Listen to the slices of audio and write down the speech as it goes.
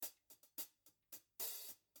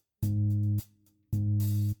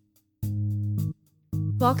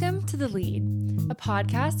Welcome to The Lead, a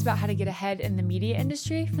podcast about how to get ahead in the media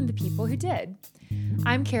industry from the people who did.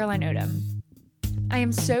 I'm Caroline Odom. I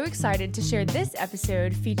am so excited to share this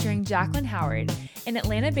episode featuring Jacqueline Howard, an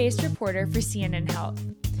Atlanta-based reporter for CNN Health.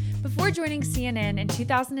 Before joining CNN in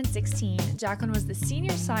 2016, Jacqueline was the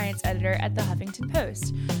senior science editor at The Huffington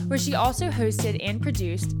Post, where she also hosted and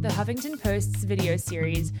produced The Huffington Post's video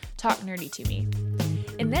series, Talk Nerdy to Me.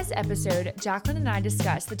 In this episode, Jacqueline and I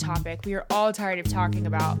discuss the topic we are all tired of talking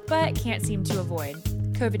about, but can't seem to avoid,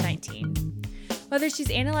 COVID-19. Whether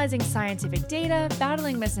she's analyzing scientific data,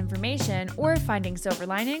 battling misinformation, or finding silver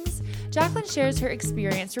linings, Jacqueline shares her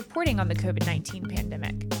experience reporting on the COVID-19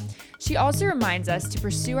 pandemic. She also reminds us to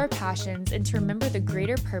pursue our passions and to remember the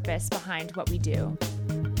greater purpose behind what we do.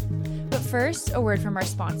 But first, a word from our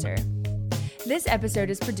sponsor. This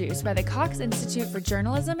episode is produced by the Cox Institute for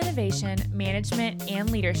Journalism Innovation, Management,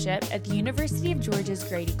 and Leadership at the University of Georgia's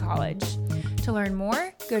Grady College. To learn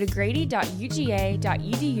more, go to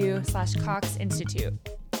grady.uga.edu/Cox Institute.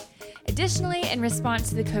 Additionally, in response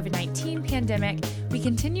to the COVID-19 pandemic, we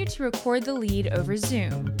continue to record The Lead over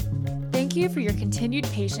Zoom. Thank you for your continued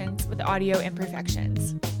patience with audio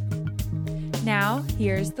imperfections. Now,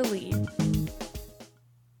 here's The Lead.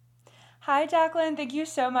 Hi, Jacqueline. Thank you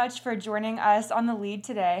so much for joining us on The Lead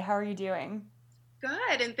today. How are you doing?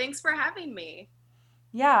 Good, and thanks for having me.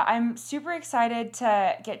 Yeah, I'm super excited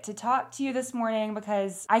to get to talk to you this morning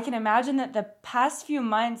because I can imagine that the past few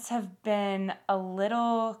months have been a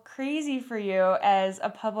little crazy for you as a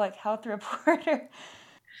public health reporter.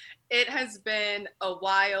 It has been a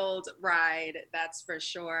wild ride, that's for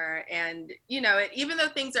sure. And, even though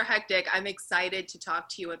things are hectic, I'm excited to talk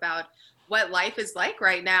to you about what life is like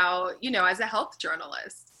right now, as a health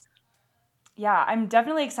journalist. Yeah, I'm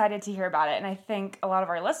definitely excited to hear about it, and I think a lot of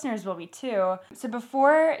our listeners will be too. So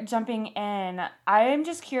before jumping in, I'm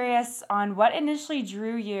just curious on what initially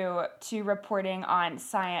drew you to reporting on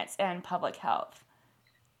science and public health.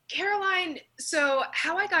 Caroline, so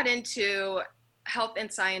how I got into health and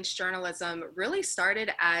science journalism really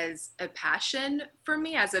started as a passion for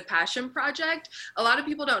me, as a passion project. A lot of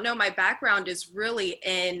people don't know my background is really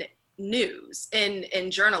in news, in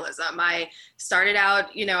journalism. I started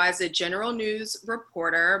out, as a general news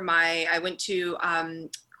reporter. I went to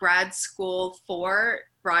grad school for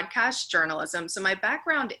broadcast journalism. So my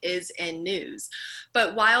background is in news.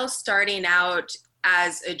 But while starting out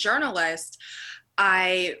as a journalist,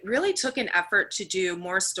 I really took an effort to do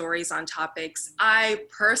more stories on topics I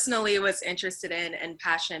personally was interested in and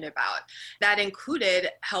passionate about. That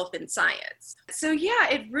included health and science. So yeah,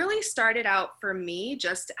 it really started out for me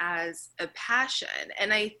just as a passion.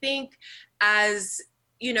 And I think as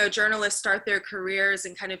journalists start their careers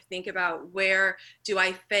and kind of think about where do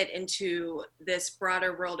I fit into this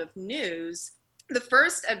broader world of news, the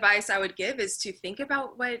first advice I would give is to think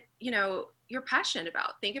about what, you're passionate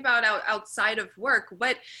about. Think about outside of work.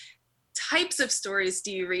 What types of stories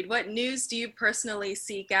do you read? What news do you personally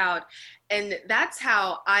seek out? And that's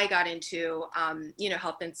how I got into,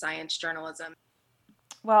 health and science journalism.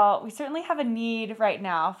 Well, we certainly have a need right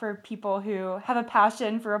now for people who have a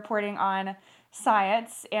passion for reporting on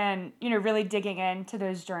science and, really digging into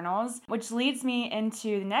those journals, which leads me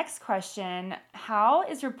into the next question. How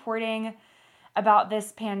is reporting about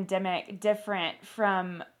this pandemic different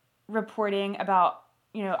from reporting about,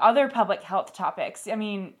 other public health topics? I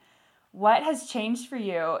mean, what has changed for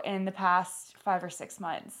you in the past 5 or 6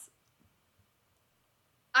 months?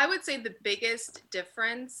 I would say the biggest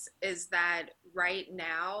difference is that right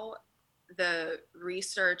now, the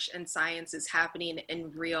research and science is happening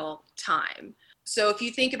in real time. So if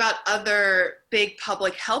you think about other big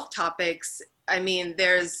public health topics,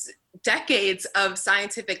 there's decades of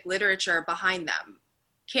scientific literature behind them.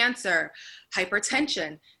 Cancer,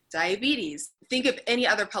 hypertension, diabetes. Think of any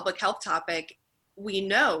other public health topic. We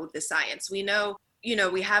know the science. We know,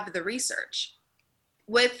 we have the research.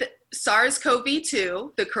 With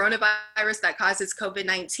SARS-CoV-2, the coronavirus that causes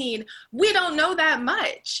COVID-19, we don't know that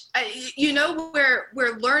much.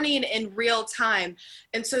 We're learning in real time.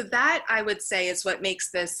 And so that, I would say, is what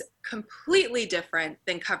makes this completely different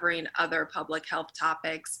than covering other public health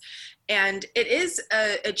topics. And it is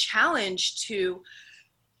a challenge to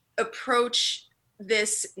approach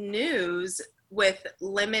this news with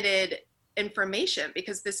limited information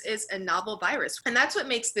because this is a novel virus. And that's what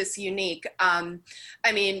makes this unique.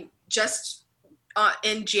 Just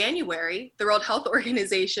in January, the World Health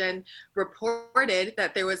Organization reported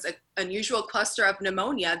that there was an unusual cluster of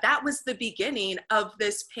pneumonia. That was the beginning of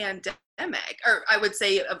this pandemic. pandemic, or I would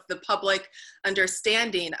say of the public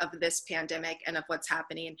understanding of this pandemic and of what's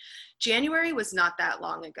happening. January was not that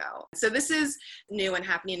long ago. So this is new and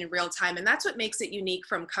happening in real time. And that's what makes it unique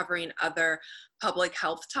from covering other public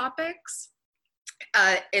health topics.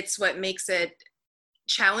 It's what makes it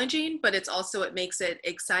challenging, but it's also what makes it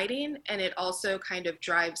exciting. And it also kind of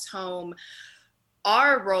drives home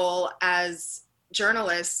our role as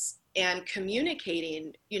journalists and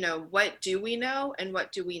communicating, what do we know and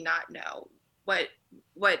what do we not know?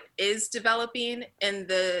 What is developing in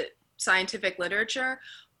the scientific literature?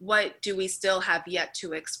 What do we still have yet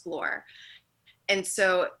to explore? And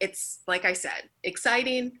so it's, like I said,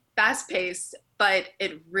 exciting, fast-paced, but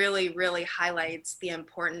it really, really highlights the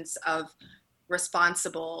importance of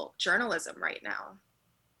responsible journalism right now.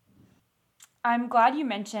 I'm glad you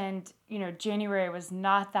mentioned, January was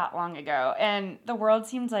not that long ago, and the world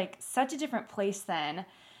seemed like such a different place then.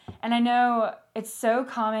 And I know it's so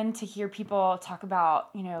common to hear people talk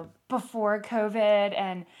about, before COVID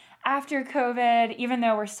and after COVID, even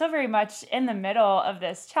though we're still very much in the middle of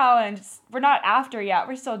this challenge. We're not after yet,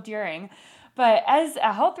 we're still during. But as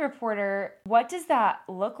a health reporter, what does that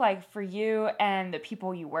look like for you and the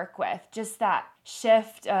people you work with? Just that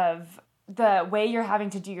shift of the way you're having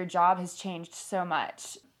to do your job has changed so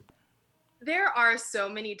much. There are so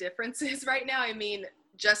many differences right now. I mean,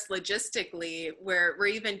 just logistically, where we're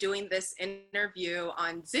even doing this interview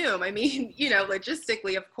on Zoom. I mean,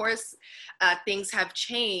 logistically, of course, things have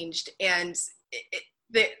changed. And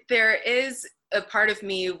there is a part of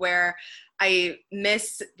me where I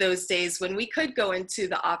miss those days when we could go into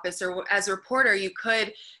the office, or as a reporter, you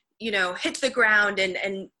could, hit the ground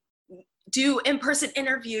and do in-person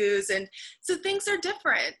interviews. And so things are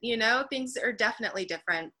different, things are definitely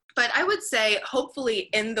different. But I would say, hopefully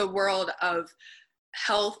in the world of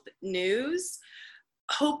health news,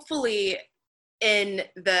 hopefully in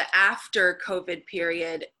the after COVID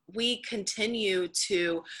period, we continue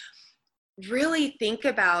to really think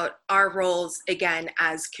about our roles again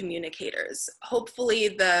as communicators. Hopefully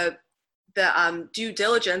the due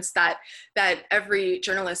diligence that every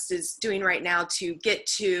journalist is doing right now to get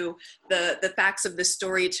to the facts of the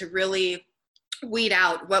story, to really weed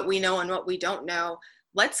out what we know and what we don't know.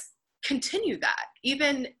 Let's continue that.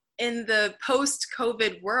 Even in the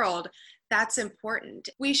post-COVID world, that's important.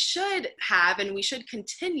 We should have, and we should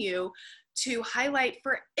continue to highlight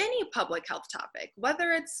for any public health topic,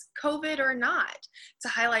 whether it's COVID or not, to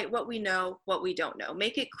highlight what we know, what we don't know.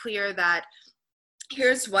 Make it clear that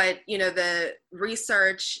here's what, the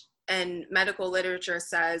research and medical literature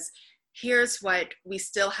says. Here's what we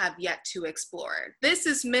still have yet to explore. This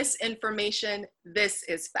is misinformation. This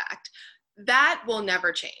is fact. That will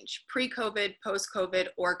never change. Pre-COVID, post-COVID,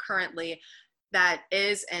 or currently, that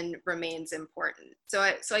is and remains important. So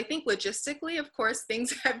I think logistically, of course,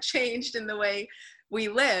 things have changed in the way we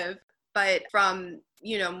live, but from,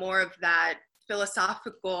 more of that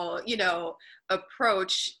philosophical,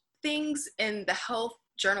 approach, things in the health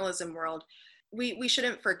journalism world, we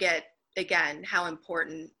shouldn't forget, again, how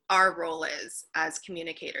important our role is as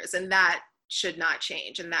communicators, and that should not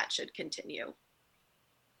change, and that should continue.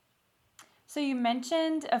 So you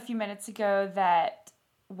mentioned a few minutes ago that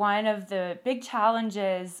one of the big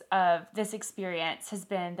challenges of this experience has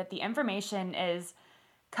been that the information is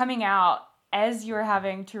coming out as you're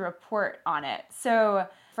having to report on it. So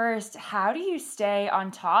first, how do you stay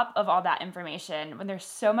on top of all that information when there's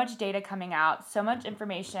so much data coming out, so much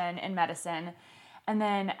information in medicine? And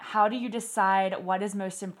then how do you decide what is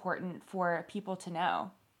most important for people to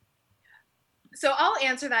know? So I'll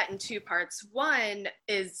answer that in two parts. One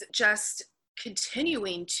is just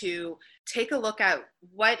continuing to take a look at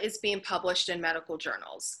what is being published in medical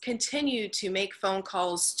journals, continue to make phone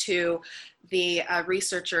calls to the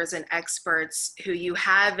researchers and experts who you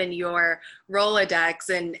have in your Rolodex,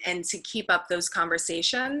 and to keep up those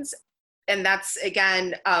conversations. And that's,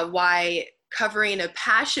 again, why covering a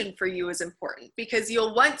passion for you is important, because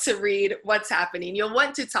you'll want to read what's happening. You'll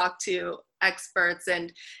want to talk to experts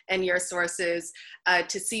and your sources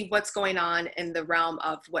to see what's going on in the realm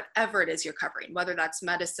of whatever it is you're covering, whether that's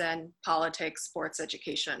medicine, politics, sports,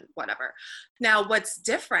 education, whatever. Now, what's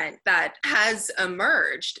different that has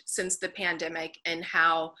emerged since the pandemic and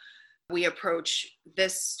how we approach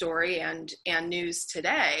this story and news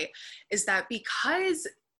today is that because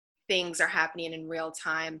things are happening in real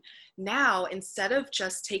time, now, instead of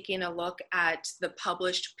just taking a look at the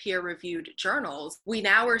published peer-reviewed journals, we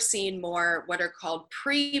now are seeing more what are called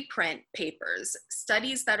preprint papers,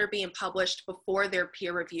 studies that are being published before they're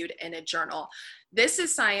peer-reviewed in a journal. This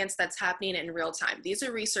is science that's happening in real time. These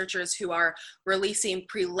are researchers who are releasing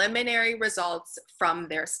preliminary results from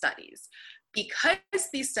their studies. Because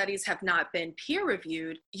these studies have not been peer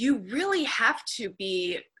reviewed, you really have to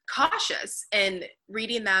be cautious in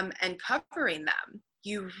reading them and covering them.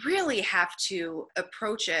 You really have to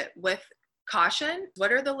approach it with caution.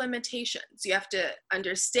 What are the limitations? You have to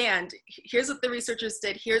understand, here's what the researchers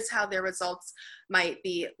did, here's how their results might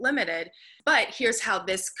be limited, but here's how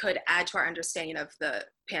this could add to our understanding of the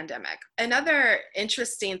pandemic. Another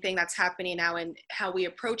interesting thing that's happening now in how we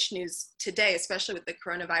approach news today, especially with the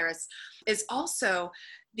coronavirus, is also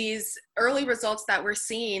these early results that we're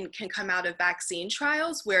seeing can come out of vaccine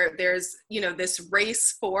trials where there's, this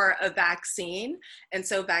race for a vaccine. And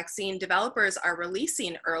so vaccine developers are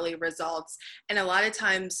releasing early results. And a lot of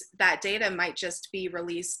times that data might just be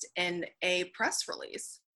released in a press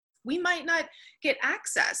release. We might not get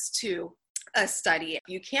access to a study.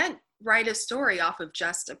 You can't write a story off of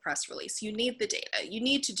just a press release. You need the data. You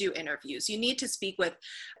need to do interviews. You need to speak with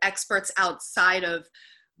experts outside of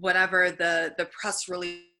whatever the press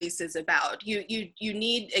release is about. You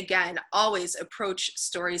need, again, always approach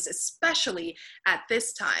stories, especially at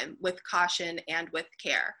this time, with caution and with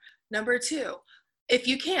care. Number two, if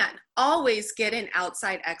you can, always get an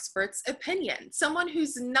outside expert's opinion, someone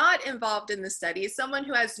who's not involved in the study, someone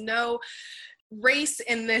who has no race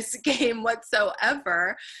in this game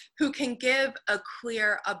whatsoever, who can give a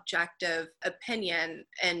clear, objective opinion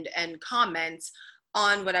and comments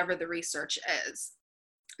on whatever the research is.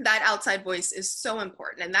 That outside voice is so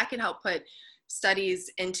important, and that can help put studies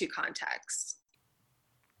into context.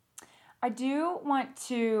 I do want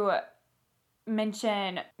to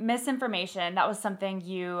mention misinformation. That was something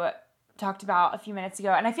you talked about a few minutes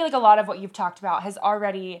ago, and I feel like a lot of what you've talked about has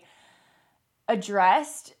already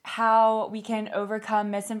addressed how we can overcome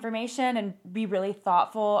misinformation and be really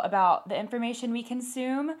thoughtful about the information we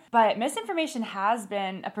consume. But misinformation has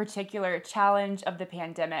been a particular challenge of the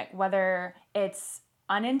pandemic, whether it's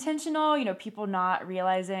unintentional, people not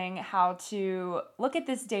realizing how to look at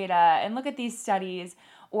this data and look at these studies,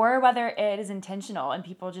 or whether it is intentional and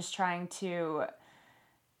people just trying to,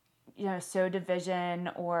 sow division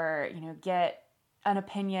or, get an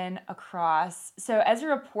opinion across. So as a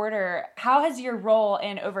reporter, how has your role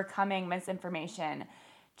in overcoming misinformation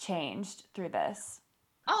changed through this?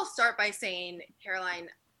 I'll start by saying, Caroline,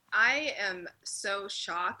 I am so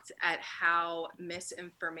shocked at how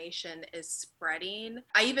misinformation is spreading.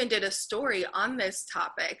 I even did a story on this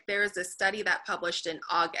topic. There was a study that published in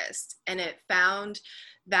August, and it found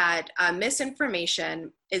that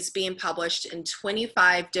misinformation is being published in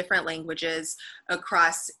 25 different languages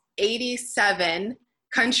across 87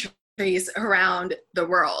 countries around the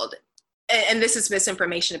world. And this is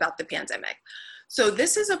misinformation about the pandemic. So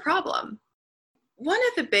this is a problem. One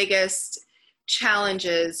of the biggest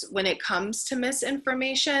challenges when it comes to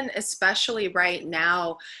misinformation, especially right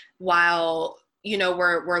now, while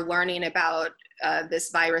we're learning about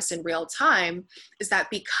this virus in real time, is that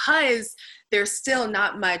because there's still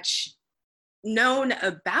not much known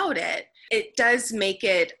about it, it does make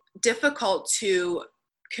it difficult to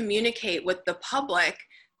communicate with the public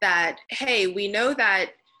that, hey, we know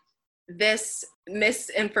that this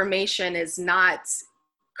misinformation is not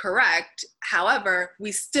correct. However,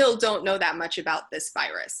 we still don't know that much about this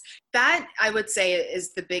virus. That, I would say,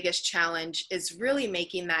 is the biggest challenge, is really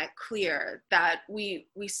making that clear that we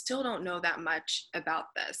still don't know that much about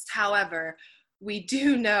this. However, we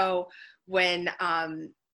do know when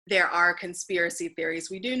there are conspiracy theories.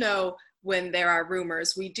 We do know when there are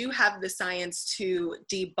rumors. We do have the science to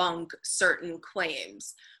debunk certain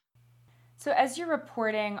claims. So as you're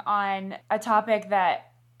reporting on a topic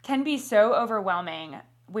that can be so overwhelming,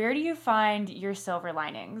 where do you find your silver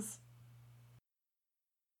linings?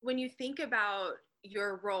 When you think about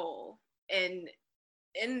your role in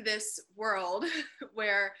this world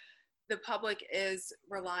where the public is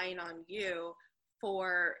relying on you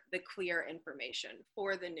for the clear information,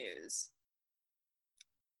 for the news,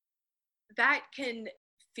 that can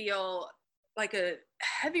feel like a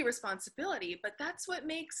heavy responsibility, but that's what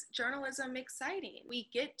makes journalism exciting. We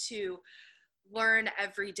get to learn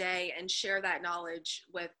every day and share that knowledge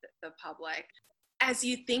with the public. As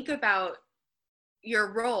you think about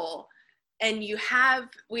your role, and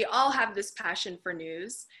we all have this passion for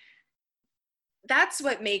news, that's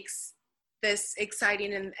what makes this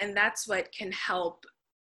exciting, and that's what can help,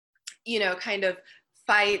 kind of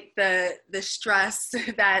fight the stress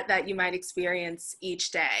that you might experience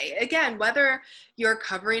each day. Again, whether you're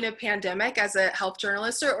covering a pandemic as a health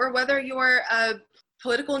journalist or whether you're a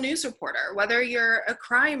political news reporter, whether you're a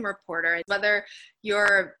crime reporter, whether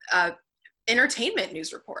you're a entertainment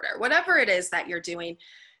news reporter, whatever it is that you're doing,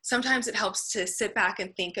 sometimes it helps to sit back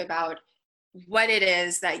and think about what it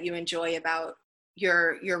is that you enjoy about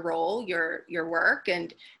your role, your work,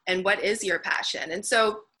 and what is your passion. And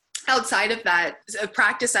so outside of that, a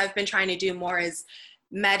practice I've been trying to do more is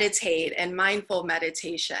meditate and mindful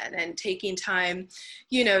meditation, and taking time,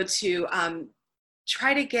 to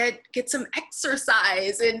try to get some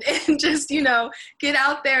exercise and just, get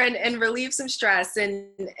out there and relieve some stress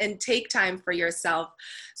and take time for yourself.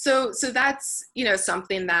 So that's,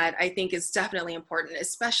 something that I think is definitely important,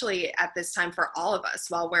 especially at this time for all of us,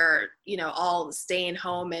 while we're, all staying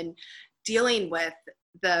home and dealing with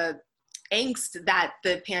the angst that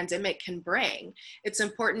the pandemic can bring. It's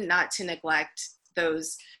important not to neglect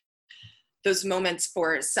those moments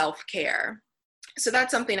for self-care. So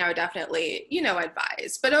that's something I would definitely,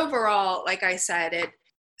 advise. But overall, like I said, it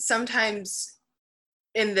sometimes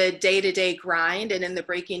in the day-to-day grind and in the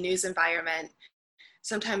breaking news environment,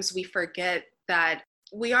 sometimes we forget that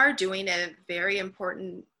we are doing a very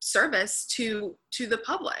important service to the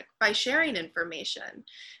public by sharing information.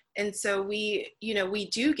 And so we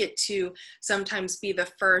do get to sometimes be the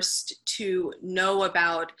first to know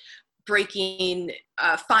about breaking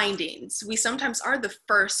findings. We sometimes are the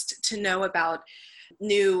first to know about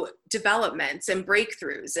new developments and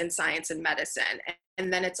breakthroughs in science and medicine.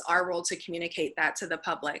 And then it's our role to communicate that to the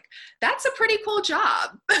public. That's a pretty cool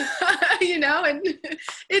job, and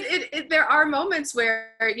there are moments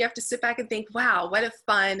where you have to sit back and think, wow, what a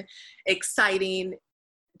fun, exciting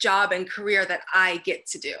job and career that I get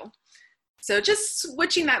to do. So just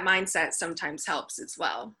switching that mindset sometimes helps as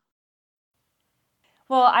well.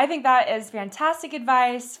 Well, I think that is fantastic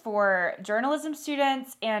advice for journalism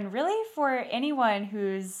students and really for anyone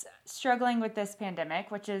who's struggling with this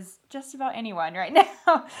pandemic, which is just about anyone right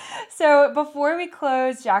now. So before we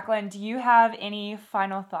close, Jacqueline, do you have any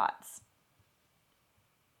final thoughts?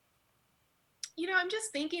 I'm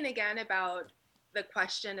just thinking again about the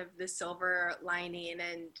question of the silver lining.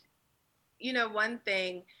 And, one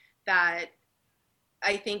thing that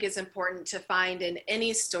I think is important to find in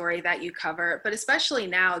any story that you cover, but especially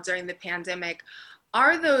now during the pandemic,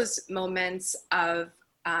 are those moments of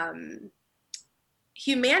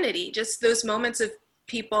humanity, just those moments of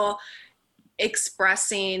people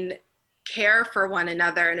expressing care for one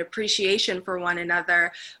another and appreciation for one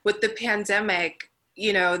another. With the pandemic,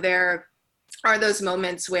 there are those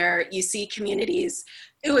moments where you see communities,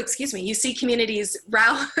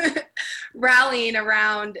 rallying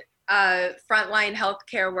around frontline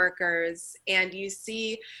healthcare workers, and you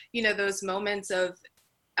see, those moments of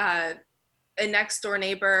a next door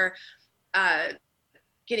neighbor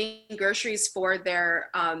getting groceries for their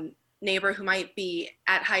neighbor who might be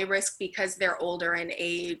at high risk because they're older in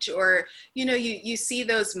age, or, you see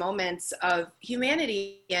those moments of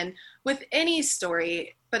humanity. And with any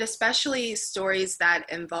story, but especially stories that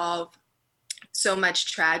involve so much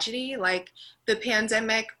tragedy, like the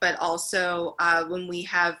pandemic, but also when we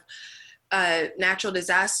have natural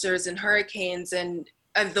disasters and hurricanes and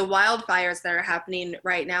the wildfires that are happening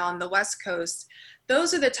right now on the West Coast,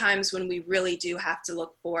 those are the times when we really do have to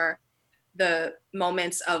look for the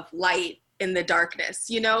moments of light in the darkness.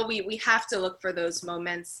 We have to look for those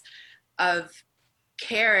moments of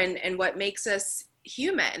care and what makes us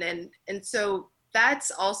human. And so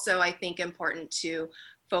that's also, I think, important to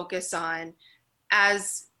focus on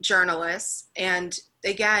as journalists. And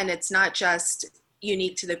again, it's not just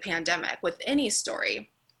unique to the pandemic. With any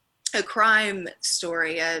story, a crime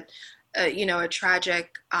story, a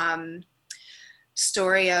tragic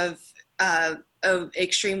story of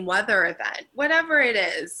extreme weather event, whatever it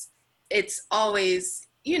is, it's always,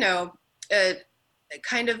 a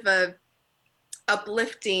kind of a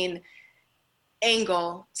uplifting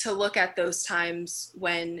angle to look at those times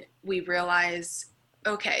when we realize,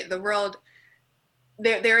 okay, the world,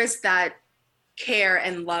 there is that care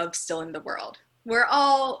and love still in the world. We're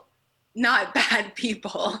all not bad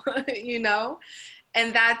people,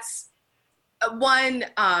 and that's one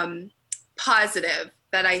positive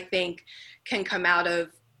that I think can come out of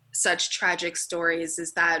such tragic stories,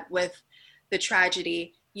 is that with the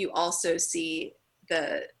tragedy, you also see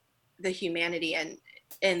the humanity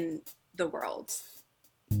in the world.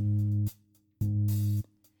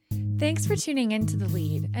 Thanks for tuning in to The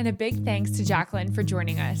Lead, and a big thanks to Jacqueline for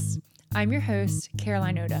joining us. I'm your host,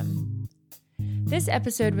 Caroline Odom. This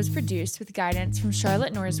episode was produced with guidance from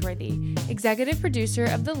Charlotte Norsworthy, executive producer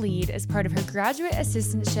of The Lead as part of her graduate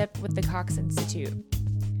assistantship with the Cox Institute.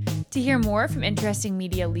 To hear more from interesting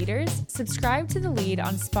media leaders, subscribe to The Lead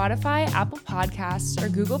on Spotify, Apple Podcasts, or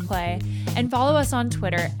Google Play, and follow us on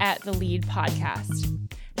Twitter @The Lead Podcast.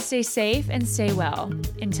 Stay safe and stay well.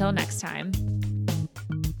 Until next time.